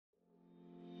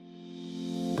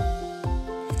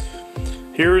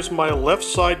Here's my left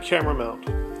side camera mount.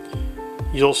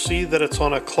 You'll see that it's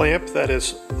on a clamp that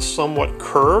is somewhat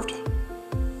curved.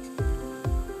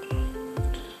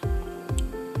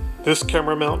 This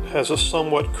camera mount has a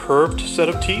somewhat curved set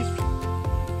of teeth.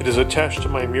 It is attached to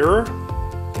my mirror.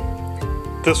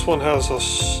 This one has a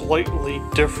slightly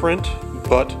different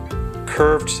but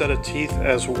curved set of teeth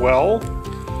as well.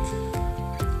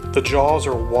 The jaws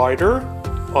are wider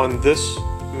on this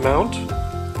mount.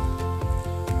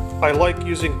 I like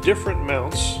using different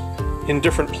mounts in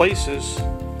different places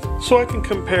so I can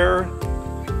compare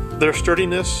their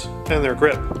sturdiness and their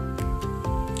grip.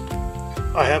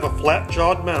 I have a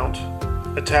flat-jawed mount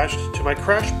attached to my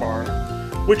crash bar,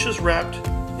 which is wrapped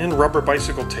in rubber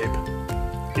bicycle tape.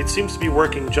 It seems to be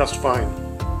working just fine.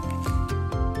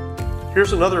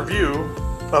 Here's another view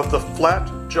of the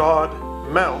flat-jawed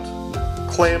mount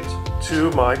clamped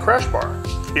to my crash bar.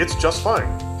 It's just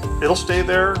fine. It'll stay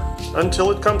there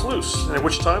until it comes loose, at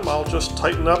which time I'll just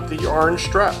tighten up the orange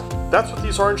strap. That's what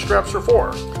these orange straps are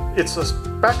for. It's a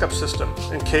backup system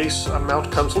in case a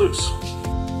mount comes loose.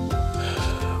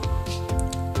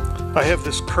 I have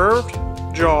this curved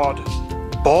jawed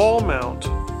ball mount,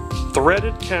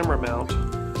 threaded camera mount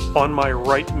on my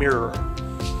right mirror.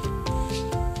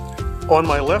 On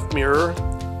my left mirror,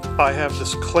 I have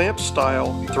this clamp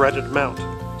style threaded mount.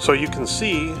 So you can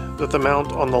see that the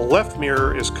mount on the left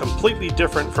mirror is completely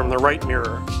different from the right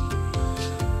mirror.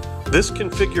 This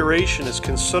configuration is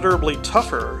considerably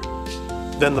tougher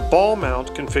than the ball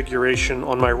mount configuration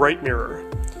on my right mirror,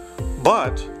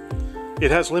 but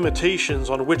it has limitations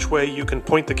on which way you can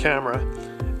point the camera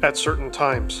at certain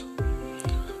times.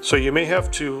 So you may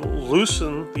have to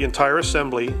loosen the entire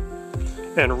assembly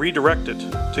and redirect it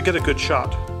to get a good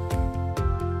shot.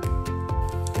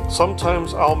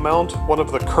 Sometimes I'll mount one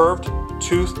of the curved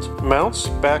toothed mounts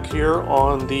back here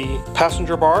on the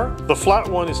passenger bar. The flat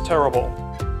one is terrible.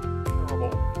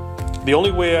 The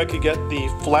only way I could get the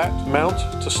flat mount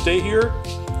to stay here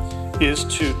is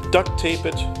to duct tape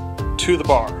it to the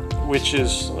bar, which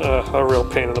is a real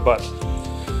pain in the butt.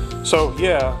 So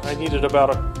yeah, I needed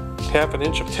about a ½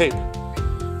 inch of tape.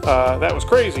 That was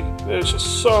crazy. There's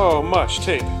just so much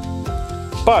tape.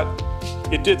 But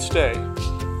it did stay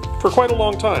for quite a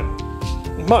long time.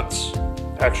 Months,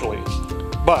 actually.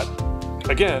 But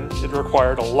again, it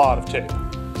required a lot of tape.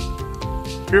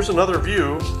 Here's another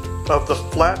view of the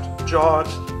flat-jawed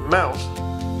mount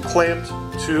clamped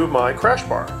to my crash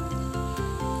bar.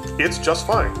 It's just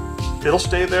fine. It'll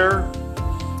stay there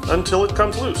until it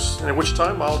comes loose, at which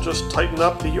time I'll just tighten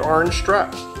up the orange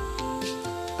strap.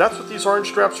 That's what these orange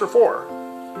straps are for.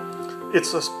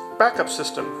 It's a backup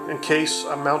system in case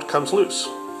a mount comes loose.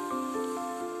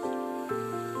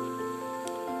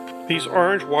 These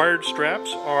orange wired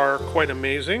straps are quite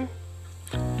amazing.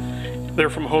 They're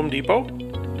from Home Depot.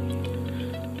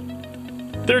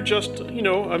 They're just,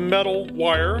 a metal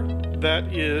wire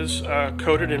that is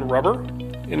coated in rubber,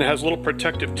 and it has little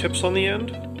protective tips on the end.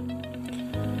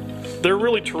 They're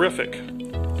really terrific.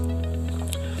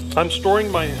 I'm storing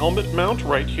my helmet mount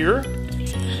right here.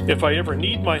 If I ever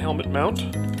need my helmet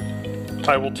mount,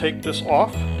 I will take this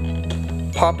off,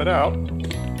 pop it out,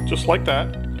 just like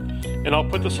that, and I'll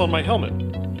put this on my helmet.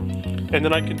 And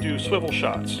then I can do swivel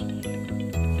shots.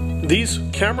 These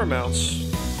camera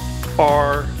mounts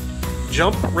are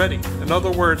jump ready. In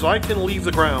other words, I can leave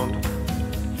the ground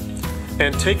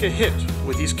and take a hit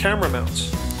with these camera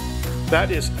mounts. That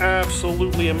is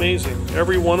absolutely amazing.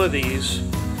 Every one of these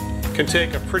can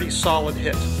take a pretty solid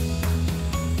hit.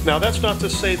 Now that's not to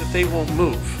say that they won't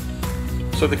move.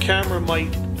 So the camera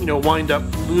might, wind up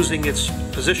losing its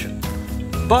position.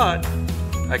 But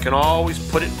I can always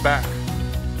put it back.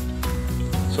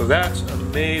 So that's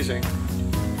amazing.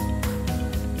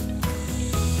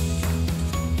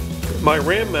 My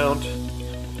RAM mount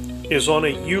is on a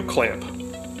U-clamp.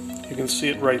 You can see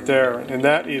it right there, and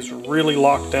that is really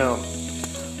locked down.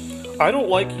 I don't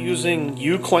like using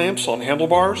U-clamps on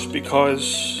handlebars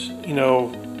because,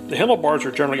 the handlebars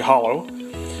are generally hollow,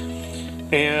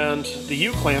 and the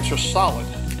U-clamps are solid.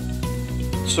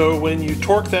 So when you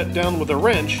torque that down with a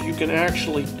wrench, you can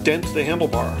actually dent the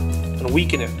handlebar and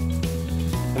weaken it.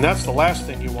 And that's the last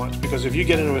thing you want, because if you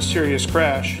get into a serious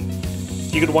crash,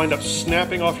 you could wind up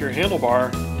snapping off your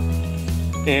handlebar.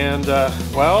 And,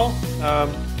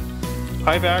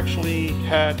 I've actually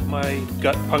had my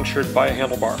gut punctured by a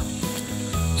handlebar.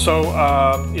 So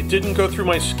it didn't go through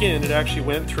my skin, it actually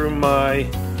went through my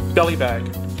belly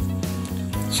bag.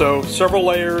 So several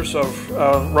layers of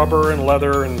rubber and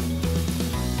leather, and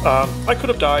I could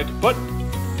have died, but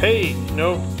hey,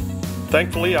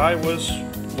 thankfully I was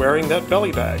wearing that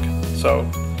belly bag. So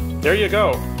there you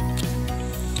go.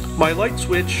 My light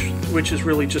switch, which is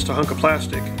really just a hunk of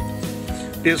plastic,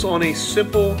 is on a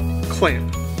simple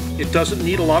clamp. It doesn't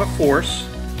need a lot of force.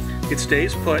 It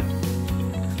stays put.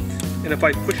 And if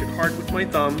I push it hard with my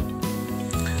thumb,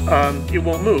 it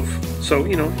won't move. So,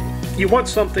 you know, you want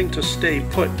something to stay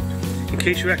put in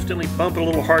case you accidentally bump it a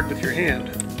little hard with your hand.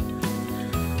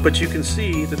 But you can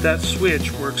see that that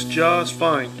switch works just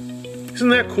fine. Isn't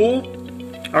that cool?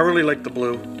 I really like the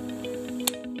blue.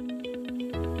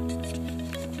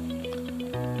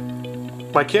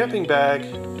 My camping bag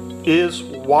is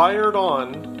wired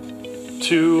on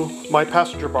to my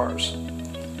passenger bars.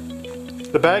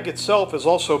 The bag itself is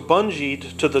also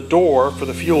bungeed to the door for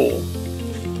the fuel.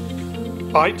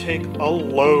 I take a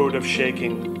load of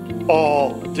shaking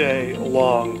all day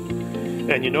long.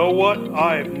 And you know what?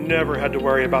 I've never had to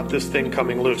worry about this thing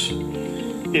coming loose.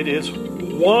 It is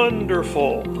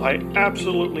wonderful. I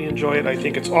absolutely enjoy it. I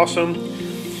think it's awesome.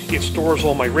 It stores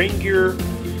all my rain gear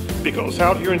because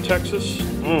out here in Texas,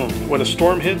 when a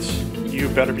storm hits, you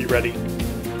better be ready.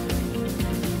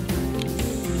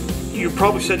 You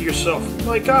probably said to yourself,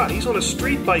 my God, he's on a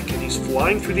street bike and he's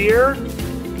flying through the air?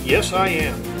 Yes, I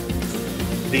am.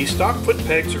 These stock foot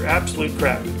pegs are absolute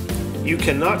crap. You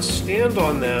cannot stand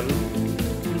on them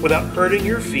without hurting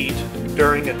your feet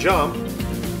during a jump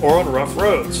or on rough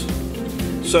roads.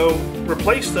 So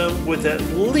replace them with at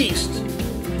least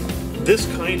this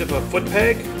kind of a foot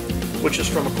peg, which is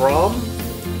from a Grom,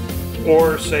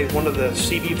 or say one of the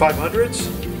CB500s.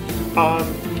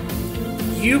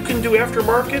 You can do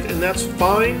aftermarket and that's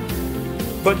fine,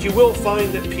 but you will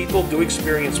find that people do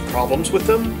experience problems with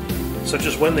them, such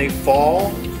as when they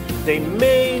fall, they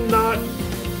may not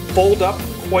fold up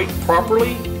quite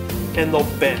properly and they'll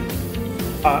bend.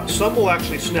 Some will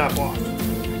actually snap off.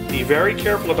 Be very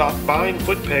careful about buying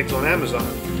foot pegs on Amazon.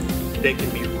 They can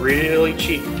be really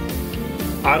cheap.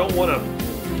 I don't want to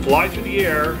fly through the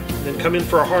air, then come in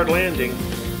for a hard landing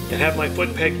and have my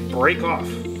foot peg break off.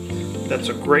 That's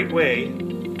a great way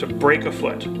to break a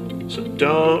foot. So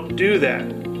don't do that.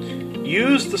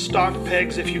 Use the stock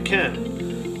pegs if you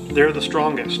can. They're the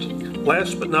strongest.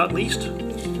 Last but not least,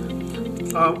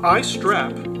 I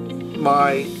strap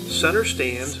my center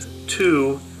stand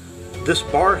to this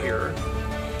bar here.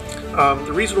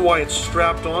 The reason why it's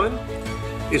strapped on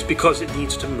is because it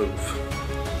needs to move.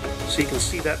 So you can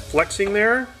see that flexing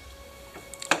there.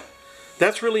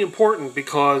 That's really important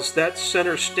because that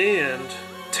center stand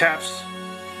taps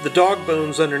the dog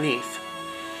bones underneath.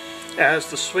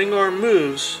 As the swing arm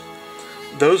moves,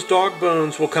 those dog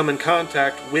bones will come in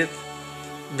contact with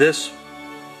this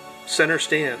center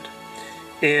stand.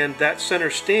 And that center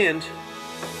stand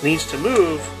needs to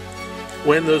move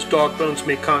when those dog bones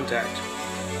make contact.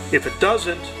 If it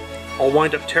doesn't, I'll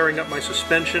wind up tearing up my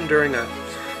suspension during a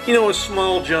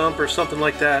small jump or something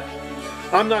like that.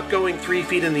 I'm not going 3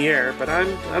 feet in the air, but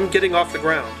I'm getting off the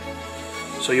ground.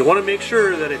 So you want to make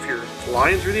sure that if you're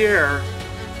flying through the air,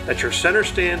 that your center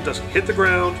stand doesn't hit the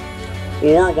ground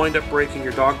or wind up breaking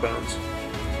your dog bones.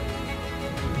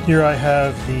 Here I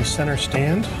have the center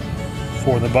stand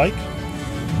for the bike.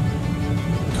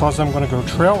 Because I'm going to go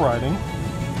trail riding,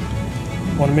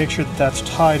 I want to make sure that that's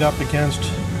tied up against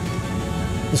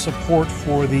the support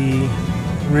for the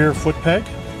rear foot peg.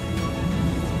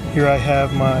 Here I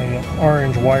have my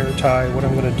orange wire tie. What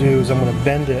I'm going to do is I'm going to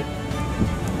bend it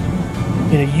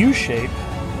in a U shape,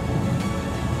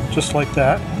 just like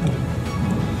that.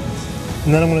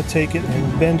 And then I'm going to take it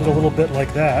and bend it a little bit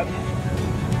like that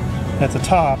at the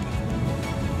top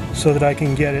so that I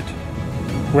can get it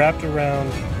wrapped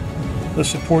around the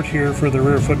support here for the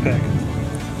rear foot peg.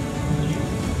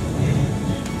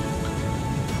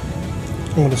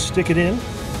 I'm going to stick it in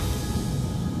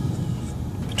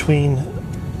between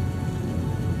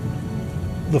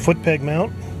the foot peg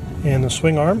mount and the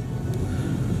swing arm,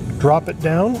 drop it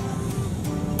down,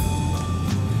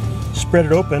 spread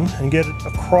it open and get it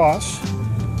across,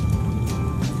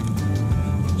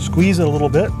 squeeze it a little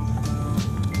bit,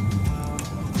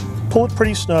 pull it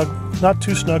pretty snug, not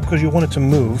too snug because you want it to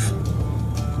move,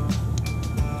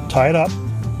 tie it up.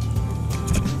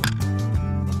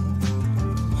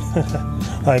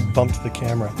 I bumped the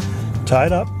camera. Tie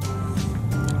it up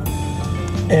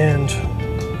and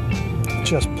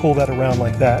just pull that around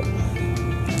like that.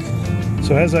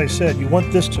 So as I said, you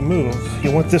want this to move,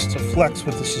 you want this to flex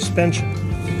with the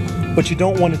suspension, but you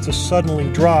don't want it to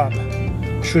suddenly drop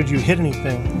should you hit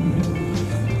anything.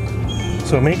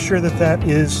 So make sure that that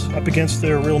is up against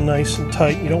there real nice and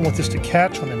tight. You don't want this to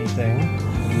catch on anything.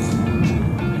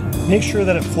 Make sure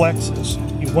that it flexes.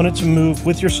 You want it to move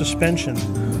with your suspension,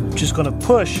 which is going to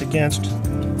push against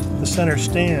the center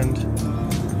stand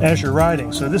as you're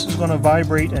riding. So this is going to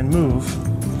vibrate and move.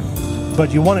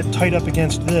 but you want it tight up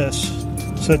against this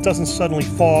so it doesn't suddenly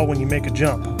fall when you make a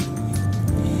jump.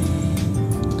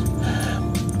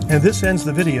 And this ends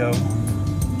the video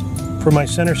for my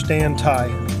center stand tie.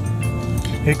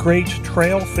 A great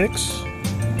trail fix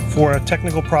for a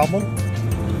technical problem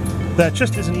that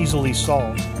just isn't easily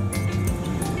solved.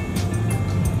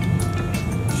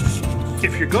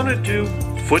 If you're going to do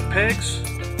foot pegs,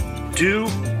 do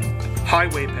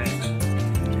highway pegs.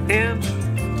 And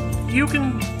you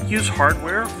can use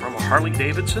hardware from a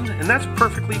Harley-Davidson, and that's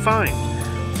perfectly fine.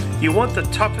 You want the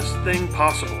toughest thing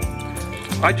possible.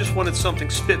 I just wanted something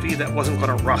spiffy that wasn't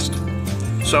going to rust.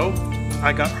 So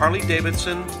I got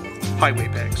Harley-Davidson highway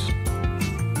pegs.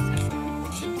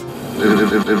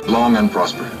 Live long and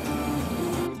prosper.